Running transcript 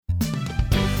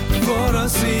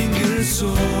single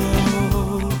soul,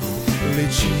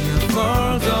 reaching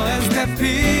further and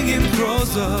stepping in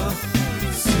closer.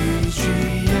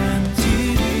 CGNTV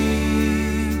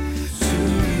to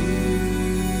you.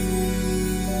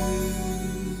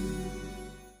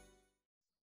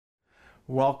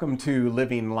 Welcome to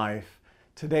Living Life.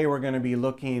 Today we're going to be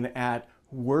looking at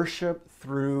worship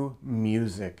through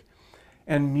music.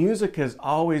 And music has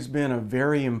always been a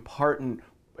very important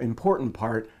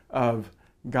part of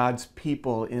God's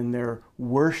people in their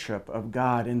worship of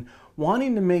God, and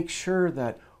wanting to make sure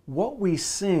that what we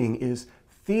sing is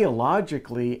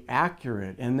theologically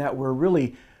accurate and that we're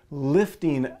really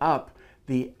lifting up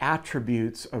the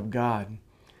attributes of God.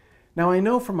 Now, I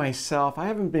know for myself, I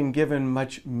haven't been given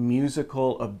much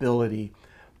musical ability,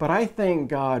 but I thank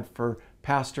God for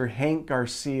Pastor Hank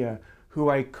Garcia, who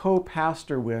I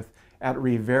co-pastor with at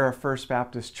Rivera First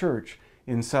Baptist Church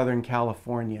in Southern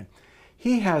California.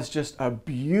 He has just a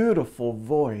beautiful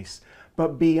voice,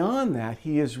 but beyond that,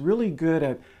 he is really good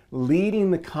at leading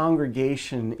the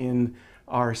congregation in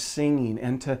our singing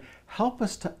and to help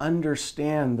us to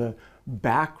understand the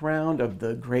background of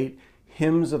the great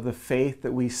hymns of the faith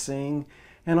that we sing,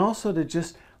 and also to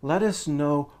just let us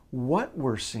know what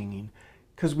we're singing,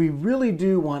 because we really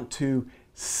do want to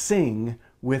sing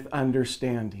with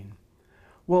understanding.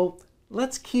 Well,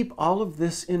 let's keep all of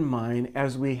this in mind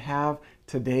as we have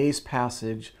today's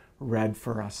passage read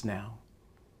for us now.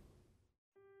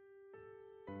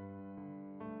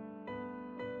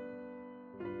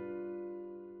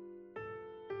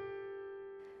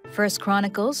 First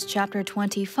Chronicles chapter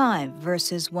 25,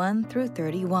 verses 1 through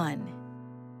 31.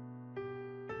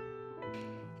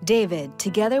 David,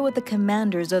 together with the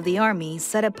commanders of the army,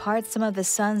 set apart some of the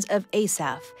sons of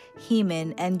Asaph,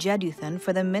 Heman, and Jeduthun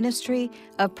for the ministry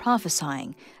of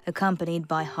prophesying, accompanied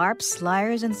by harps,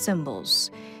 lyres, and cymbals.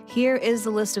 Here is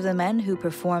the list of the men who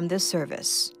performed this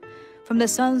service. From the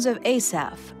sons of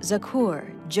Asaph,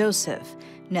 Zakur, Joseph,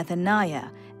 Nethaniah,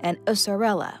 and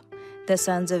Usarela. The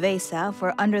sons of Asaph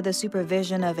were under the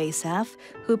supervision of Asaph,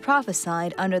 who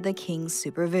prophesied under the king's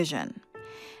supervision.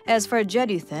 As for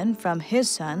Jeduthun, from his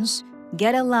sons,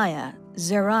 Gedaliah,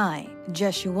 Zerai,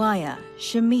 Jeshuiah,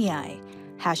 Shimei,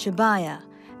 Hashabiah,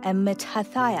 and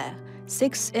Mithathiah,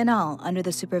 6 in all, under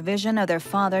the supervision of their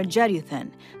father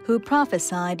Jeduthun, who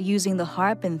prophesied using the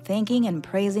harp and thanking and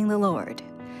praising the Lord.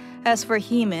 As for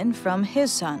Heman, from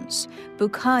his sons,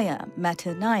 Bukiah,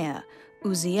 Mattaniah,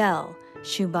 Uzziel,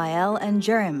 Shubael, and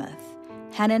Jeremoth,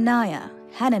 Hananiah,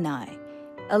 Hanani,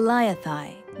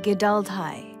 Eliathai,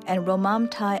 Gedaltai, and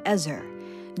Romamtai Ezer,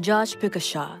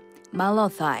 Joshbekashah,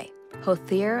 Malothai,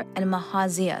 Hothir, and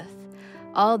Mahaziath.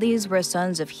 All these were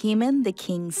sons of Heman, the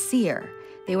king's seer.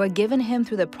 They were given him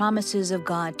through the promises of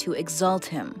God to exalt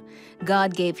him.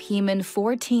 God gave Heman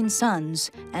 14 sons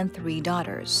and 3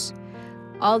 daughters.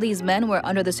 All these men were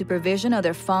under the supervision of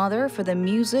their father for the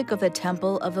music of the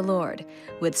temple of the Lord,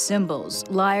 with cymbals,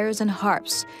 lyres, and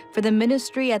harps for the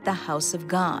ministry at the house of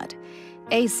God.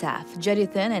 Asaph,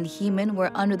 Jeduthun, and Heman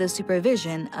were under the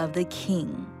supervision of the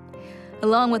king.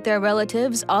 Along with their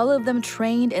relatives, all of them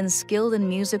trained and skilled in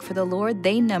music for the Lord,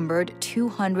 they numbered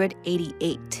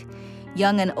 288.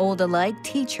 Young and old alike,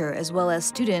 teacher as well as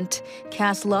student,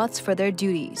 cast lots for their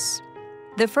duties.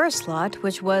 The first lot,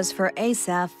 which was for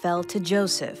Asaph, fell to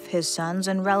Joseph, his sons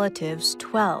and relatives,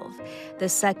 12. The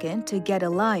second to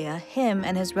Gedaliah, him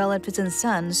and his relatives and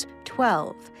sons,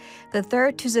 12. The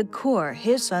third to Zakur,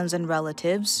 his sons and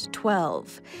relatives,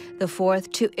 12. The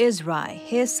fourth to Izri,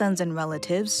 his sons and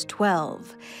relatives,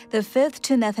 12. The fifth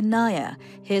to Nethaniah,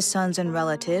 his sons and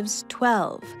relatives,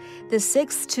 12. The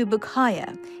sixth to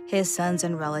Bukiah, his sons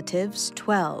and relatives,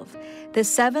 12. The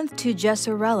seventh to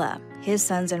Jesarela, his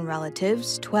sons and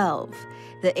relatives, 12.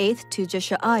 The eighth to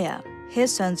Jeshiah,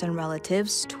 his sons and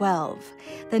relatives, 12.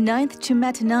 The ninth to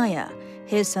Mattaniah,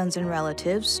 his sons and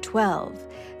relatives, 12.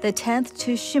 The 10th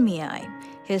to Shimei,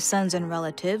 his sons and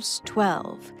relatives,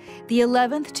 12. The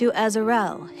 11th to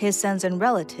Azarel, his sons and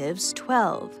relatives,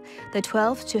 12. The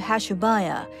 12th to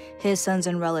Hashabiah, his sons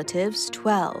and relatives,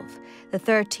 12. The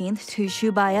 13th to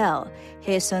Shubael,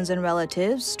 his sons and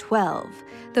relatives, 12.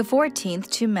 The 14th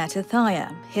to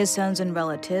Mattathiah, his sons and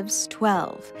relatives,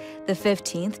 12. The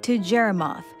 15th to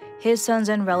Jeremoth, his sons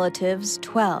and relatives,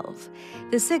 12.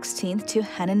 The 16th to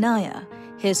Hananiah,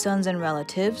 his sons and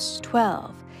relatives,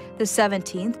 12. The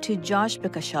 17th to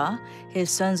Joshbekashah, his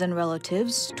sons and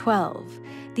relatives, 12.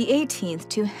 The 18th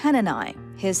to Hanani,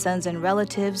 his sons and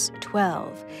relatives,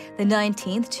 12. The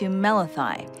 19th to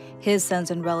Melothai, his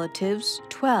sons and relatives,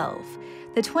 12.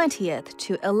 The 20th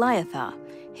to Eliathah,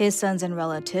 his sons and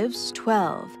relatives,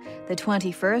 12. The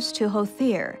 21st to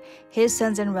Hothir, his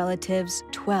sons and relatives,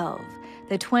 12.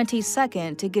 The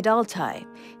 22nd to Giddalti,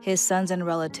 his sons and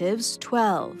relatives,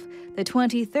 12. The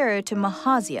 23rd to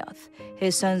Mahaziath,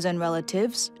 his sons and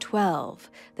relatives, 12.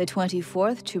 The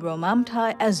 24th to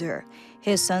Romamti Ezer,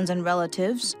 his sons and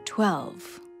relatives,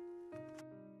 12.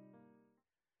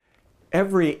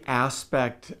 Every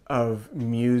aspect of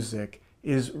music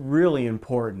is really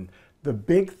important. The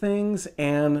big things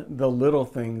and the little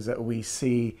things that we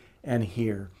see and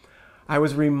hear. I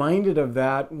was reminded of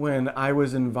that when I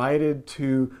was invited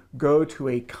to go to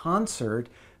a concert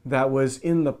that was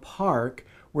in the park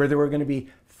where there were going to be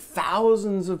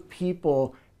thousands of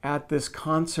people at this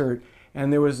concert,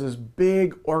 and there was this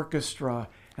big orchestra,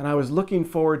 and I was looking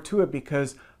forward to it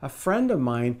because a friend of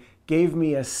mine gave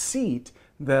me a seat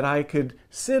that I could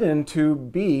sit in to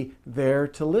be there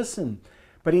to listen.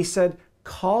 But he said,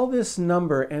 call this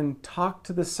number and talk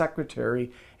to the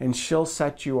secretary and she'll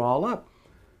set you all up.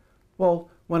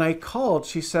 Well, when I called,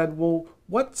 she said, well,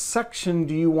 what section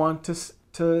do you want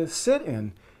to sit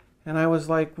in? And I was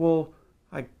like, well,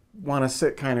 I want to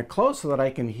sit kind of close so that I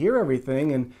can hear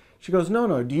everything. And she goes,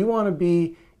 no, do you want to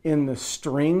be in the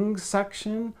string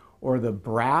section or the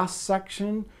brass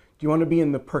section? Do you want to be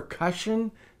in the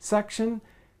percussion section?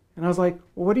 And I was like,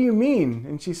 well, what do you mean?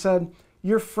 And she said,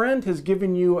 your friend has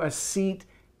given you a seat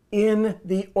in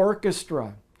the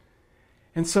orchestra.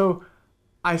 And so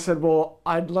I said, well,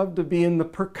 I'd love to be in the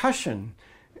percussion.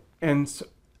 And so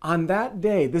on that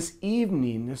day, this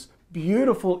evening, this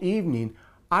beautiful evening,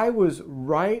 I was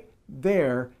right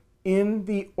there in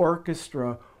the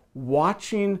orchestra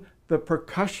watching the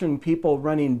percussion people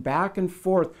running back and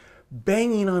forth,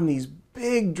 banging on these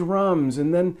big drums,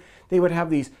 and then they would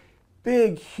have these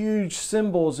big, huge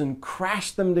cymbals and crash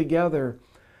them together.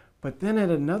 But then at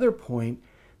another point,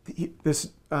 this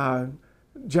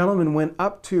gentleman went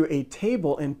up to a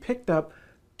table and picked up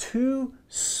two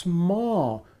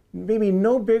small, maybe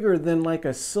no bigger than like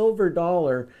a silver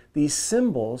dollar, these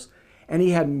cymbals, and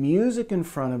he had music in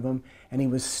front of him, and he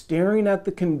was staring at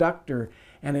the conductor,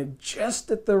 and just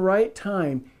at the right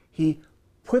time, he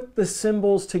put the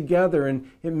cymbals together, and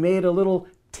it made a little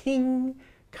ting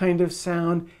kind of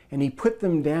sound, and he put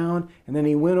them down, and then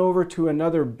he went over to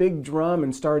another big drum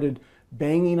and started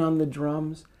banging on the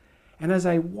drums. And as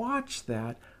I watched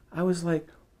that, I was like,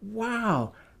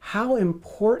 wow, how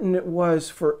important it was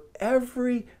for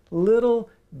every little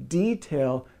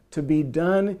detail to be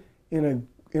done in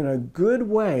a good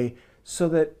way so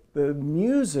that the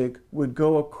music would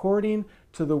go according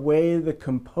to the way the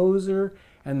composer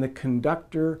and the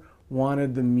conductor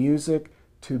wanted the music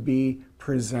to be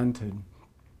presented.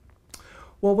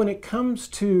 Well, when it comes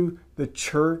to the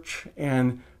church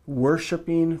and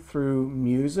worshiping through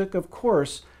music, of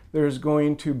course, there's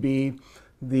going to be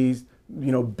these,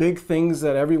 big things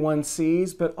that everyone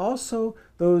sees, but also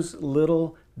those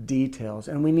little details.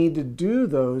 And we need to do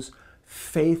those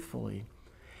faithfully.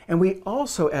 And we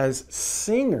also, as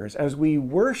singers, as we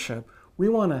worship, we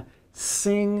want to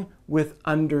sing with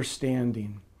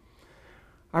understanding.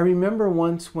 I remember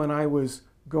once when I was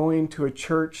going to a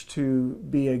church to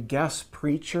be a guest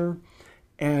preacher,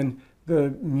 and the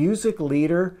music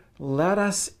leader led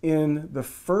us in the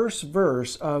first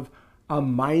verse of A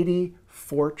Mighty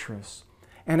Fortress.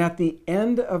 And at the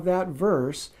end of that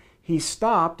verse, he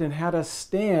stopped and had us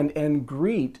stand and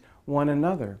greet one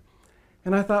another.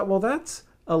 And I thought, well, that's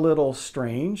a little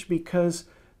strange, because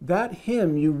that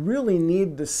hymn you really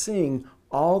need to sing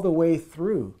all the way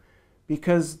through,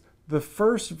 because the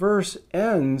first verse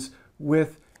ends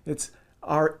with, it's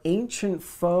our ancient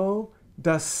foe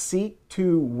doth seek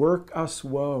to work us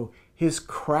woe. His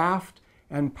craft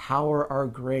and power are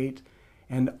great,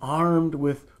 and armed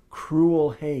with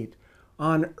cruel hate.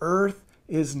 On earth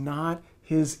is not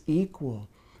his equal.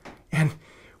 And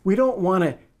we don't want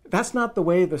to, that's not the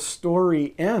way the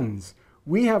story ends.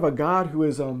 We have a God who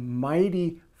is a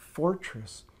mighty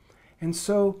fortress. And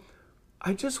so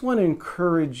I just want to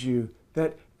encourage you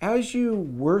that as you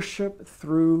worship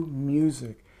through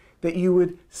music, that you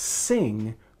would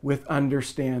sing with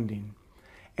understanding.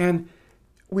 And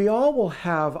we all will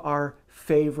have our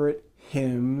favorite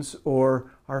hymns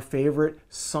or our favorite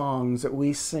songs that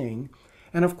we sing.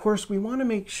 And of course, we want to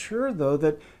make sure, though,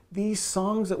 that these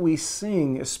songs that we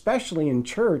sing, especially in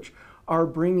church, are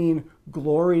bringing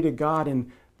glory to God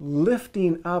and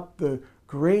lifting up the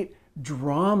great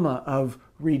drama of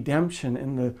redemption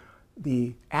and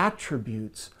the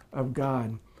attributes of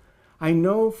God. I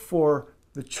know for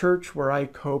the church where I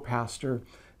co-pastor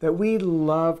that we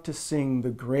love to sing the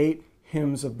great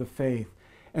hymns of the faith.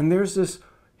 And there's this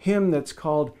hymn that's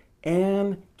called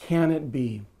And Can It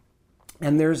Be?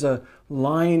 And there's a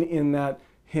line in that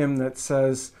hymn that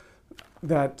says,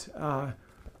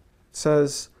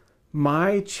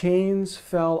 My chains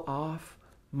fell off,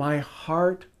 my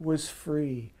heart was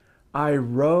free. I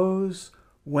rose,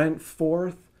 went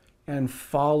forth, and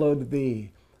followed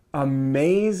thee.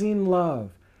 Amazing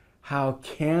love, how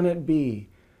can it be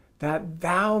that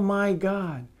thou, my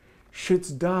God,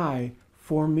 shouldst die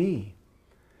for me?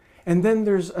 And then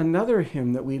there's another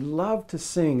hymn that we love to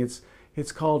sing.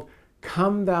 It's called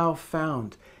Come Thou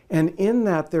Fount. And in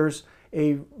that there's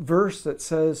a verse that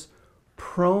says,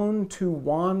 prone to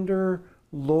wander,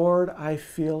 Lord, I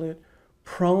feel it,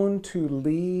 prone to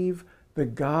leave the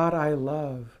God I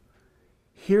love.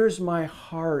 Here's my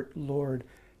heart, Lord,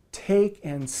 take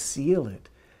and seal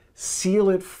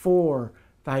it for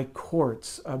thy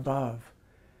courts above.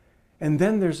 And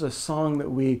then there's a song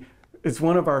that it's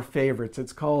one of our favorites.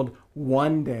 It's called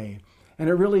One Day. And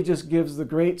it really just gives the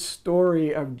great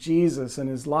story of Jesus and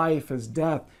his life, his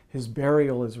death, his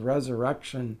burial, his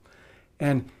resurrection.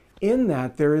 And in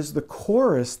that, there is the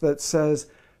chorus that says,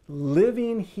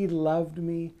 living he loved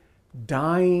me,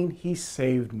 dying he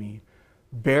saved me,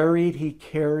 buried he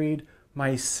carried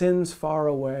my sins far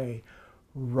away,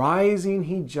 rising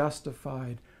he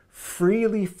justified,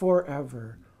 freely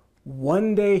forever.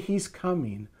 One day he's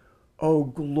coming, oh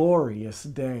glorious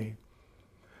day.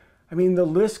 I mean, the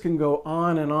list can go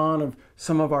on and on of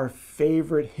some of our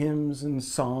favorite hymns and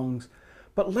songs,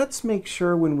 but let's make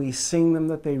sure when we sing them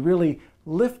that they really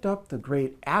lift up the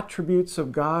great attributes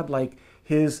of God, like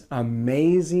his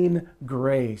amazing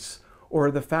grace, or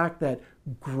the fact that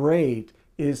great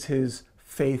is his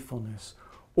faithfulness,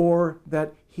 or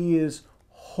that he is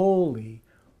holy,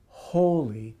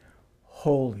 holy,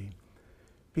 holy.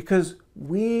 Because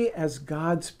we as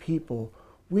God's people,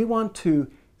 we want to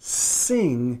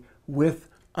sing with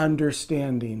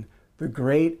understanding the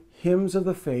great hymns of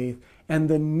the faith and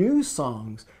the new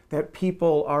songs that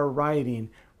people are writing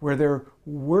where they're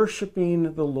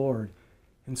worshiping the Lord.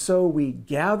 And so we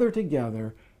gather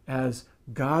together as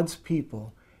God's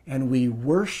people and we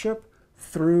worship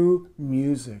through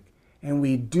music, and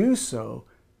we do so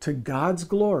to God's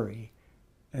glory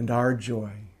and our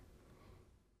joy.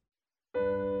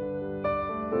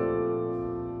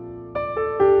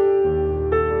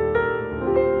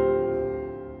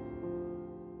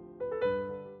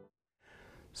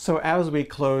 So as we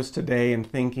close today in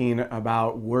thinking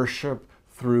about worship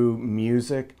through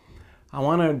music, I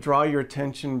want to draw your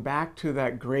attention back to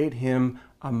that great hymn,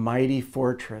 A Mighty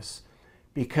Fortress,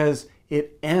 because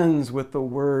it ends with the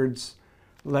words,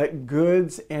 let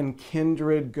goods and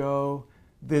kindred go,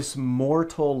 this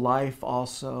mortal life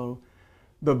also.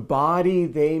 The body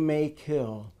they may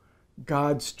kill,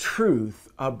 God's truth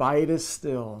abideth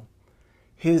still.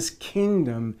 His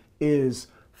kingdom is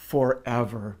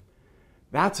forever.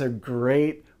 That's a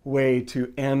great way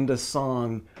to end a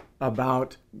song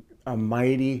about a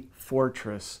mighty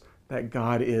fortress that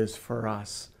God is for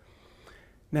us.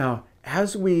 Now,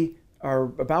 as we are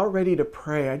about ready to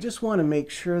pray, I just want to make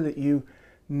sure that you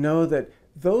know that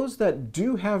those that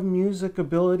do have music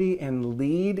ability and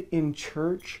lead in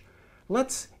church,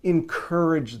 let's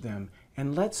encourage them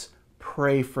and let's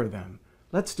pray for them.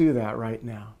 Let's do that right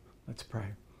now. Let's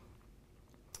pray.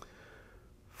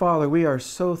 Father, we are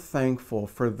so thankful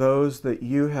for those that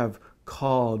you have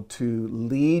called to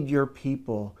lead your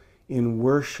people in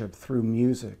worship through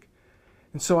music.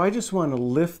 And so I just want to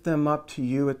lift them up to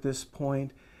you at this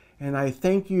point. And I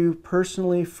thank you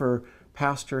personally for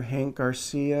Pastor Hank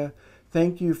Garcia.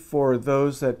 Thank you for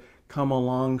those that come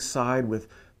alongside with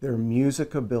their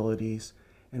music abilities.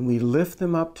 And we lift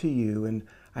them up to you. And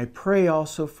I pray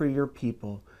also for your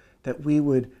people that we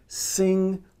would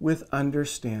sing with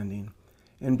understanding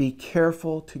and be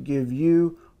careful to give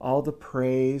you all the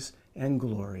praise and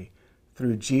glory.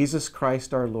 Through Jesus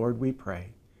Christ our Lord we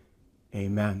pray.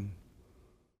 Amen.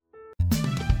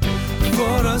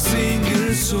 Våra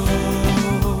singersång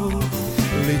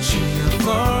Legion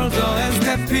för dag as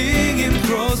stepping in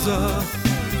closer.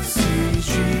 See